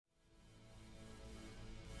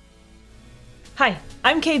Hi,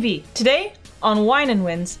 I'm KB. Today on Wine and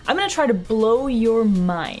Wins, I'm gonna try to blow your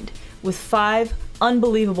mind with 5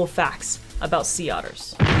 unbelievable facts about sea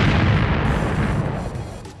otters.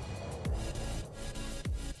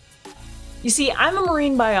 You see, I'm a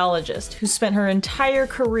marine biologist who spent her entire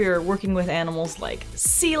career working with animals like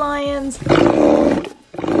sea lions,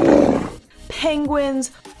 penguins,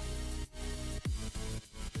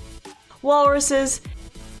 walruses,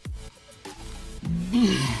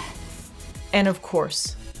 and of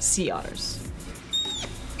course, sea otters.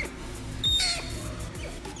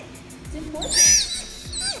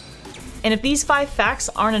 And if these 5 facts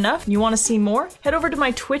aren't enough and you want to see more, head over to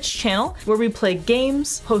my Twitch channel where we play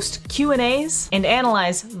games, host Q&As, and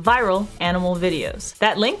analyze viral animal videos.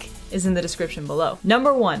 That link is in the description below.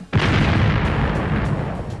 Number 1.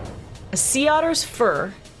 A sea otter's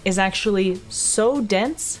fur is actually so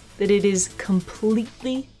dense that it is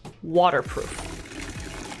completely waterproof.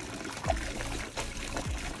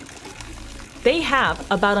 They have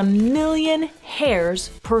about 1 million hairs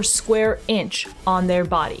per square inch on their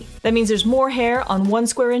body. That means there's more hair on 1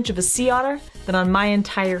 square inch of a sea otter than on my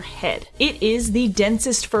entire head. It is the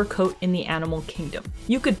densest fur coat in the animal kingdom.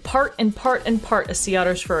 You could part and part and part a sea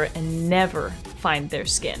otter's fur and never find their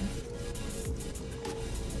skin.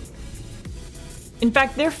 In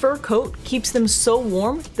fact, their fur coat keeps them so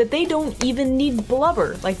warm that they don't even need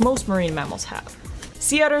blubber like most marine mammals have.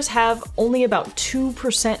 Sea otters have only about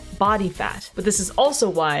 2% body fat, but this is also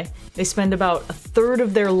why they spend about 1/3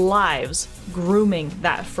 of their lives grooming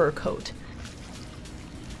that fur coat.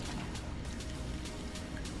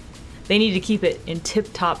 They need to keep it in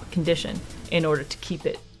tip-top condition in order to keep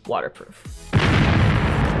it waterproof.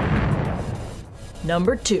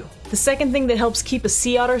 Number 2. The second thing that helps keep a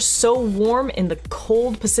sea otter so warm in the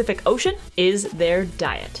cold Pacific Ocean is their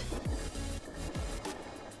diet.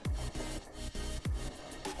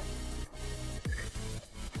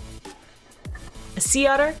 A sea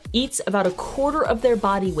otter eats about 1/4 of their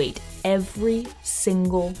body weight every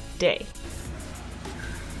single day.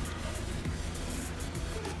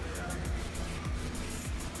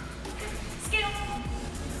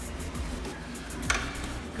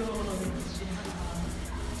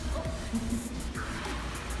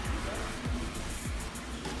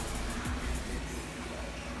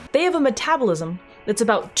 They have a metabolism that's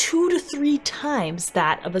about 2 to 3 times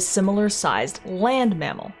that of a similar sized land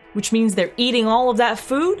mammal, which means they're eating all of that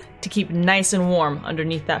food to keep nice and warm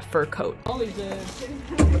underneath that fur coat. Ollie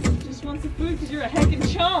just wants the food because you're a heckin'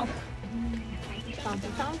 chomp.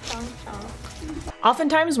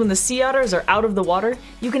 Oftentimes when the sea otters are out of the water,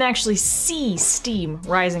 you can actually see steam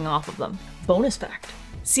rising off of them. Bonus fact.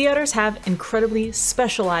 Sea otters have incredibly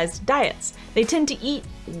specialized diets. They tend to eat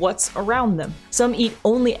what's around them. Some eat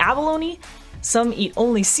only abalone, some eat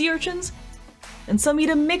only sea urchins, and some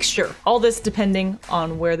eat a mixture. All this depending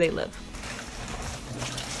on where they live.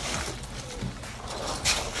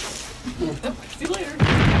 See you later.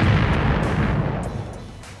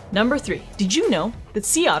 Number 3. Did you know that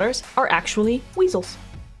sea otters are actually weasels?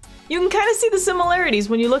 You can kind of see the similarities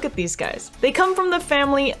when you look at these guys. They come from the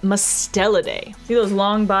family Mustelidae. See those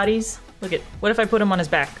long bodies? Look at, what if I put him on his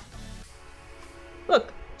back?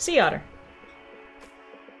 Look, sea otter.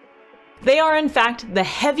 They are in fact the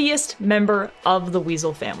heaviest member of the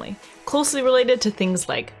weasel family, closely related to things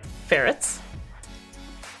like ferrets,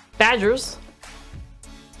 badgers,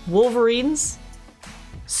 wolverines,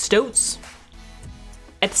 stoats,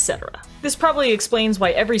 etc. This probably explains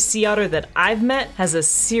why every sea otter that I've met has a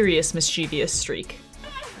serious mischievous streak.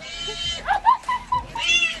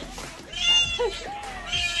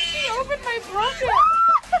 He opened my broncho.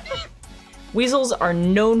 Weasels are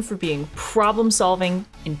known for being problem-solving,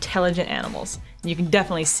 intelligent animals, and you can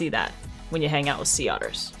definitely see that when you hang out with sea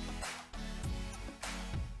otters.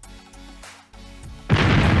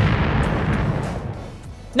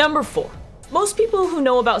 Number 4. Most people who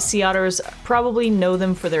know about sea otters probably know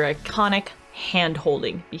them for their iconic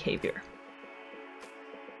hand-holding behavior.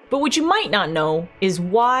 But what you might not know is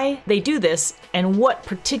why they do this and what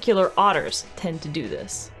particular otters tend to do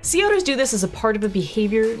this. Sea otters do this as a part of a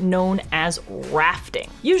behavior known as rafting.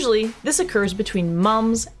 Usually, this occurs between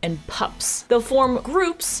mums and pups. They'll form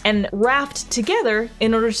groups and raft together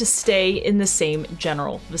in order to stay in the same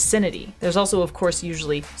general vicinity. There's also, of course,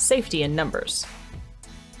 usually safety in numbers.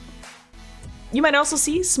 You might also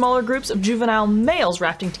see smaller groups of juvenile males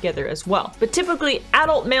rafting together as well, but typically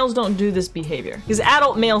adult males don't do this behavior, because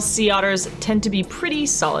adult male sea otters tend to be pretty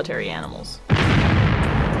solitary animals.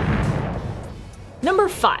 Number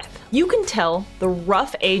 5. You can tell the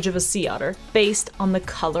rough age of a sea otter based on the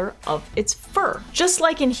color of its fur. Just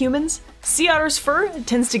like in humans, sea otters' fur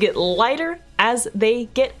tends to get lighter as they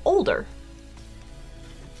get older.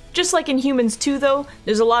 Just like in humans too though,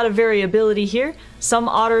 there's a lot of variability here. Some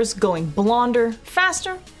otters going blonder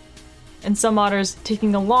faster, and some otters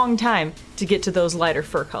taking a long time to get to those lighter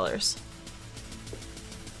fur colors.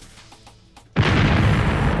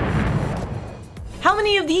 How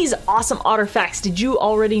many of these awesome otter facts did you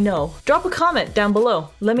already know? Drop a comment down below,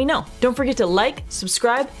 let me know. Don't forget to like,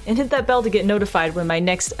 subscribe, and hit that bell to get notified when my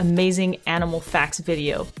next amazing animal facts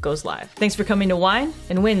video goes live. Thanks for coming to Wine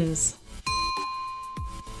and Wins.